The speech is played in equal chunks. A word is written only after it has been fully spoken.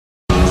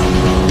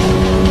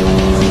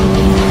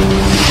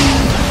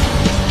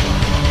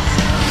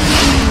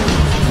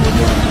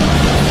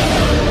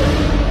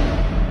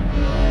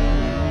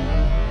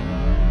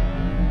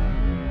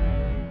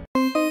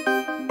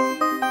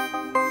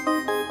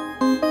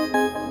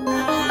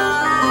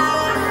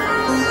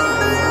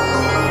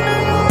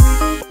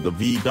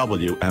the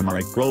VW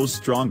Amarok grows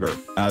stronger,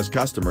 as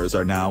customers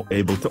are now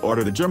able to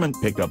order the German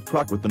pickup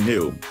truck with the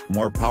new,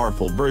 more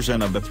powerful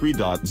version of the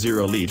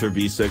 3.0-liter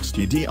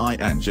V6 TDI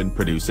engine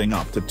producing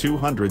up to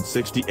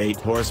 268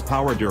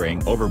 horsepower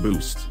during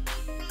overboost.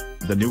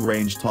 The new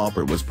range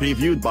topper was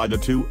previewed by the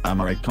two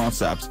Amarok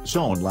concepts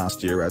shown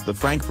last year at the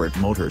Frankfurt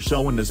Motor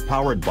Show and is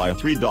powered by a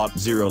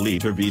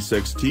 3.0-liter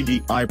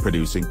V6 TDI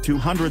producing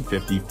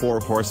 254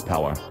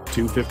 horsepower,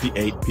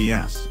 258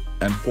 PS,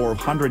 and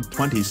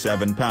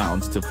 427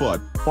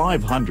 pounds-to-foot,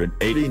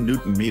 580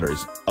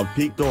 Newton-meters, of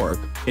peak torque,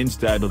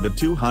 instead of the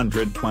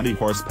 220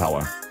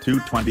 horsepower,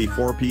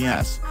 224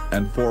 PS,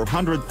 and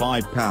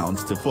 405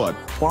 pounds-to-foot,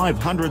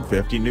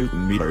 550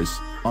 Newton-meters,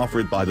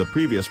 offered by the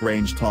previous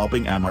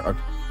range-topping Amarok.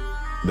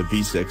 The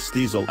V6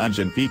 diesel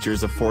engine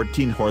features a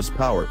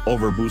 14-horsepower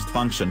overboost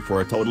function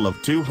for a total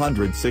of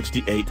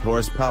 268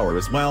 horsepower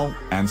as well,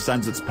 and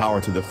sends its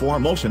power to the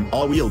 4-motion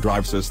all-wheel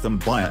drive system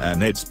via an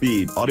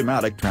 8-speed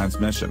automatic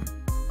transmission.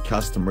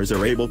 Customers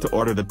are able to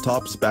order the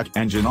top-spec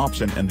engine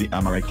option in the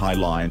Amarok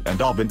Highline and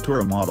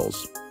Aventura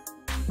models.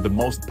 The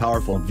most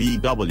powerful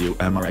VW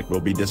Amarok will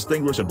be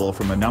distinguishable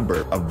from a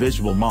number of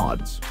visual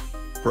mods.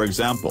 For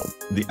example,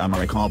 the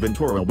Amarok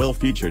Aventura will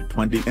feature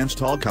 20-inch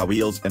tall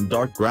wheels in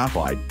dark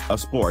graphite, a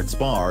sports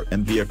bar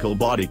in vehicle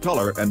body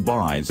color and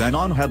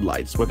bi-xenon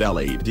headlights with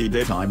LED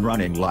daytime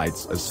running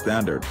lights as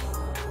standard.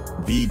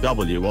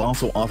 VW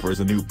also offers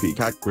a new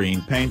peacock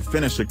green paint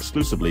finish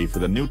exclusively for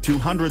the new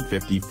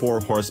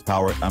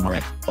 254-horsepower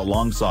Amarok,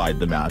 alongside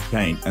the matte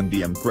paint and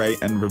the gray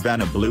and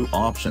Ravenna blue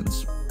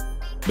options.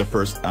 The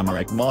first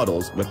Amarok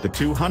models with the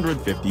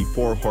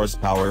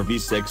 254-horsepower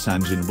V6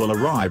 engine will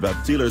arrive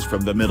at dealers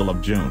from the middle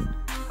of June.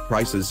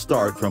 Prices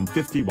start from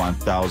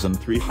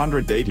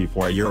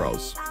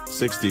 €51,384,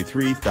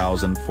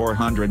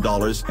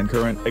 $63,400 in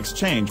current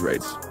exchange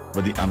rates,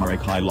 for the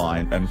Amarok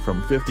Highline and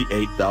from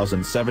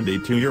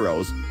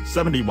 €58,072,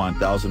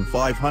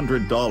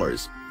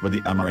 $71,500, for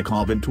the Amarok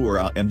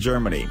Aventura in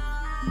Germany.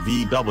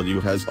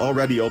 VW has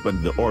already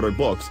opened the order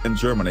books in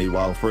Germany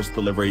while first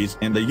deliveries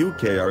in the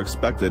UK are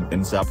expected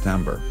in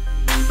September.